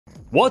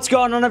What's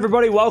going on,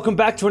 everybody? Welcome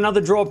back to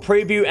another draw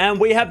preview, and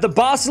we have the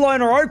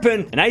Barcelona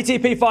Open, an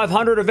ATP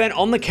 500 event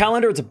on the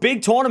calendar. It's a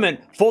big tournament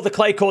for the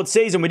clay court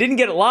season. We didn't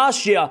get it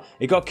last year.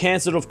 It got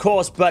cancelled, of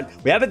course, but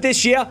we have it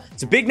this year.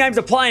 Some big names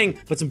are playing,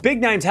 but some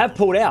big names have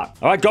pulled out.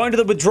 All right, going to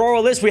the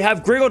withdrawal list, we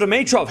have Grigor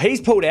Dimitrov. He's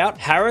pulled out.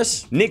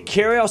 Harris, Nick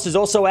Kyrgios is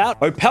also out.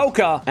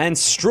 Opelka and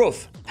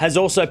Struff has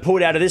also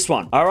pulled out of this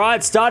one. All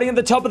right, starting at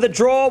the top of the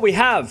draw, we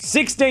have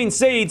 16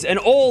 seeds, and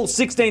all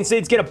 16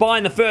 seeds get a bye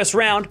in the first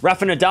round.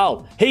 Rafael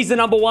Nadal, he's the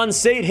number 1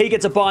 seed. He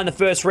gets a bye in the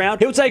first round.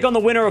 He'll take on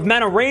the winner of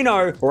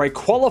Manarino or a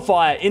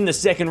qualifier in the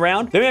second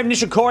round. Then we have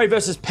Nishikori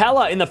versus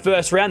Pella in the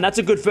first round. That's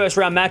a good first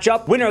round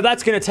matchup. Winner of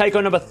that's going to take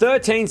on number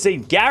 13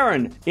 seed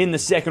Garin in the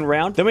second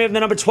round. Then we have the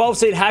number 12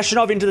 seed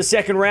Hashanov into the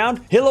second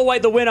round. He'll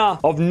await the winner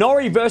of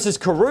Norrie versus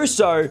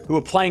Caruso, who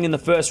are playing in the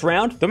first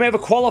round. Then we have a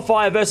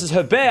qualifier versus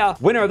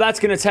Herbert. Winner of that's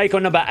going to take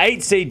on number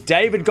 8 seed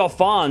David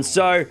Goffin.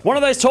 So one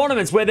of those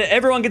tournaments where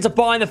everyone gets a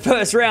bye in the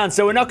first round,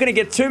 so we're not going to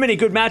get too many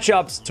good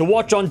matchups to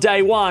watch on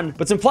day one,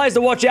 but some players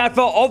to watch out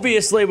for.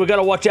 Obviously, we've got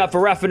to watch out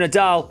for Rafael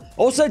Nadal.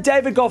 Also,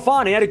 David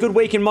Goffin, he had a good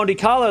week in Monte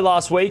Carlo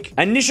last week.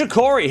 And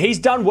Nishikori, he's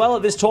done well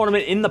at this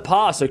tournament in the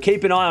past, so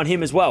keep an eye on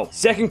him as well.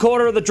 Second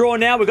quarter of the draw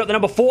now, we've got the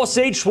number 4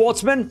 seed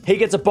Schwartzman. He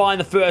gets a bye in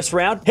the first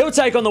round. He'll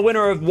take on the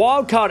winner of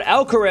wildcard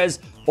Alcaraz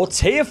or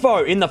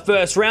Tiafoe in the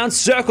first round.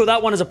 Circle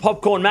that one as a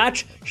popcorn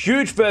match.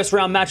 Huge first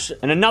round match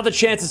and another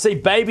chance to see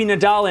baby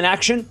Nadal in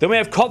action. Then we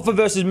have Kopfer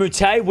versus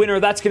Mute. Winner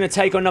of that's going to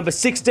take on number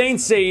 16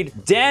 seed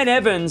Dan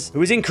Evans,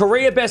 who is in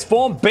career best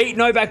form. Beat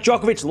Novak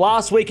Djokovic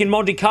last week in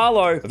Monte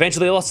Carlo.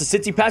 Eventually lost to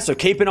Tsitsipas, so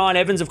keep an eye on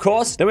Evans, of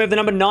course. Then we have the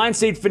number 9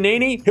 seed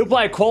Fanini. He'll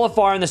play a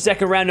qualifier in the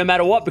second round no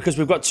matter what, because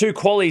we've got 2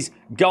 qualies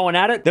going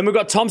at it. Then we've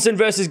got Thompson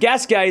versus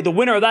Gasquet. The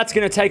winner of that's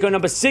going to take on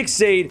number 6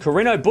 seed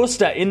Carino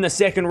Busta in the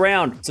second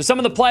round. So some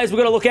of the players we've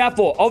got to look out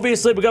for.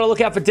 Obviously, we've got to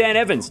look out for Dan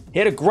Evans. He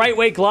had a great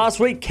week last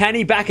week. Can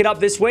he back it up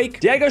this week?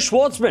 Diego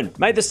Schwartzman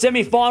made the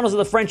semi-finals of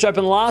the French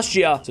Open last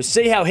year, so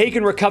see how he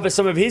can recover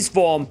some of his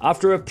form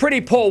after a pretty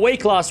poor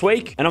week last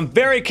week. And I'm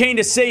very keen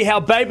to see how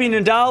baby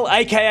Nadal,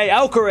 aka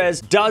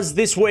Alcaraz, does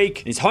this week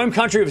in his home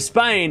country of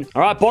Spain.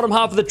 All right, bottom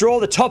half of the draw,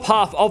 the top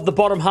half of the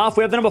bottom half,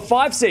 we have the number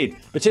 5 seed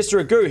Batista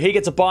Agut. He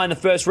gets a bye in the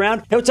first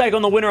round. He'll take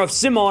on the winner of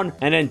Simon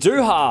and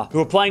Andujar,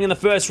 who are playing in the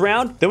first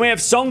round. Then we have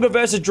Tsonga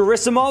versus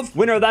Gerasimov.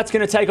 Winner of that's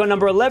going to take on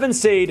number 11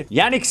 seed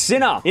Yannick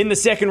Sinner in the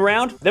second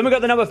round. Then we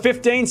got the number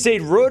 15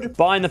 seed Ruud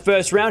bye in the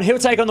first round. He'll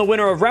take on the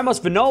winner of Ramos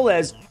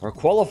Vinoles or a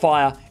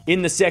qualifier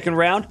in the second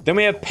round. Then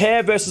we have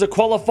Pair versus a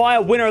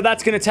qualifier. Winner of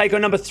that's going to take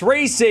on number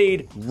 3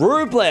 seed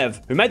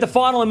Rublev, who made the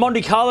final in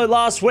Monte Carlo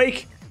last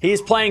week. He is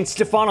playing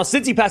Stefanos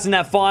Tsitsipas in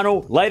that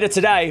final later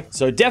today.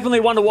 So definitely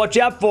one to watch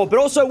out for. But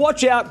also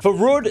watch out for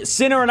Ruud,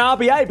 Sinner, and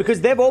RBA,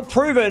 because they've all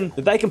proven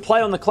that they can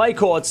play on the clay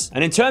courts.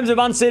 And in terms of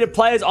unseeded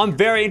players, I'm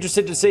very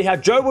interested to see how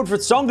Joe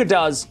Woodford Tsonga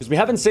does, because we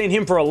haven't seen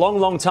him for a long,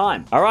 long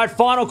time. All right,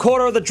 final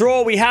quarter of the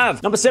draw, we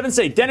have number 7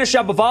 seed Denis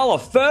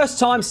Shapovalov. First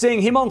time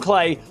seeing him on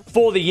clay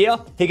for the year.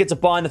 He gets a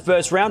bye in the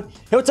first round.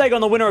 He'll take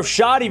on the winner of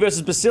Shardy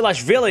versus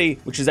Basilashvili,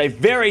 which is a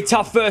very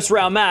tough first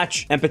round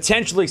match and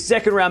potentially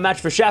second round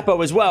match for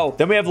Shapo as well.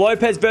 Then we have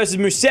Lopez versus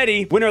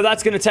Musetti. Winner of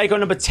that's going to take on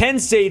number 10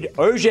 seed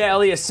Ogier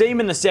Aliassime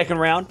in the second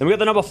round. Then we got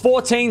the number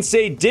 14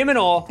 seed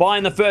Diminor bye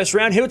in the first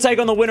round. He'll take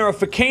on the winner of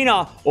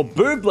Fekina or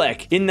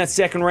Bublik in that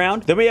second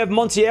round. Then we have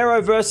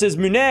Monteiro versus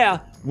Munir.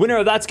 Winner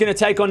of that's going to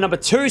take on number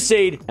 2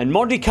 seed and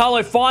Monte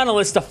Carlo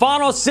finalist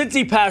Stefanos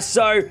Tsitsipas.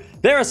 So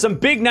there are some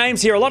big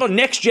names here, a lot of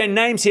next-gen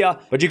names here,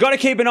 but you've got to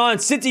keep an eye on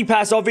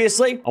Tsitsipas,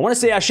 obviously. I want to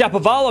see how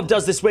Shapovalov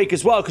does this week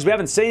as well, because we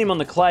haven't seen him on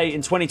the clay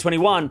in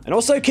 2021. And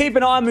also keep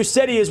an eye on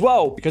Musetti as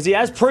well, because he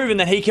has proven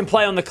that he can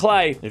play on the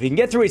clay. If he can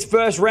get through his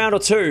first round or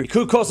 2, he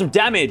could cause some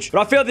damage.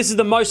 But I feel this is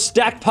the most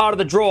stacked part of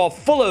the draw,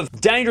 full of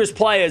dangerous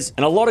players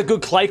and a lot of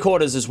good clay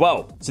quarters as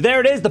well. So there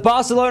it is, the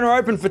Barcelona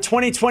Open for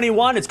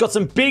 2021. It's got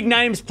some big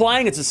names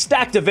playing. It's a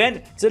stacked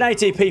event. It's an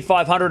ATP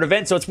 500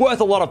 event, so it's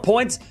worth a lot of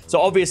points. So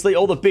obviously,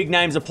 all the big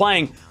names are playing.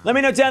 Let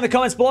me know down in the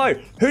comments below,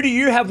 who do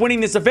you have winning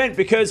this event?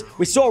 Because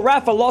we saw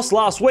Rafa lost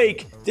last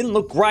week. Didn't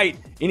look great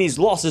in his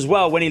loss as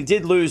well when he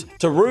did lose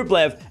to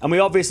Rublev. And we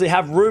obviously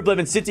have Rublev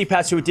and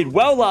Tsitsipas, who did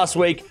well last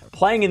week,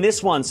 playing in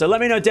this one. So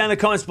let me know down in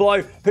the comments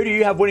below, who do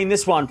you have winning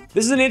this one?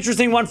 This is an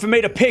interesting one for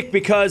me to pick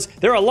because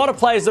there are a lot of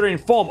players that are in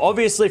form.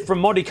 Obviously from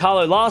Monte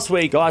Carlo last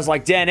week, guys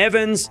like Dan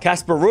Evans,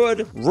 Casper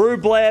Ruud,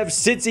 Rublev,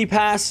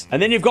 Tsitsipas,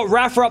 and then you've got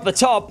Rafa up the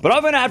top. But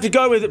I'm going to have to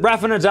go with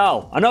Rafa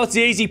Nadal. I know it's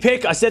the easy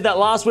pick. I said that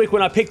last week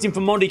when I picked him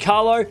for Monte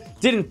Carlo.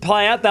 Didn't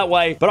play out that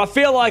way, but I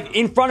feel like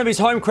in front of his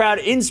home crowd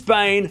in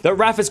Spain that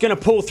Rafa's going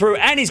to pull through,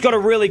 and he's got a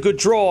really good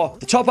draw.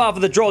 The top half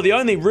of the draw, the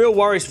only real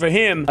worries for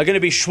him are going to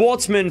be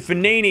Schwartzman,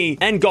 Fanini,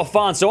 and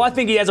Goffin. So I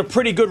think he has a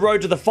pretty good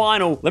road to the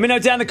final. Let me know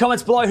down in the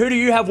comments below, who do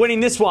you have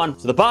winning this one?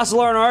 So the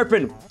Barcelona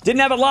Open,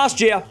 didn't have it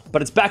last year,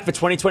 but it's back for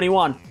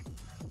 2021.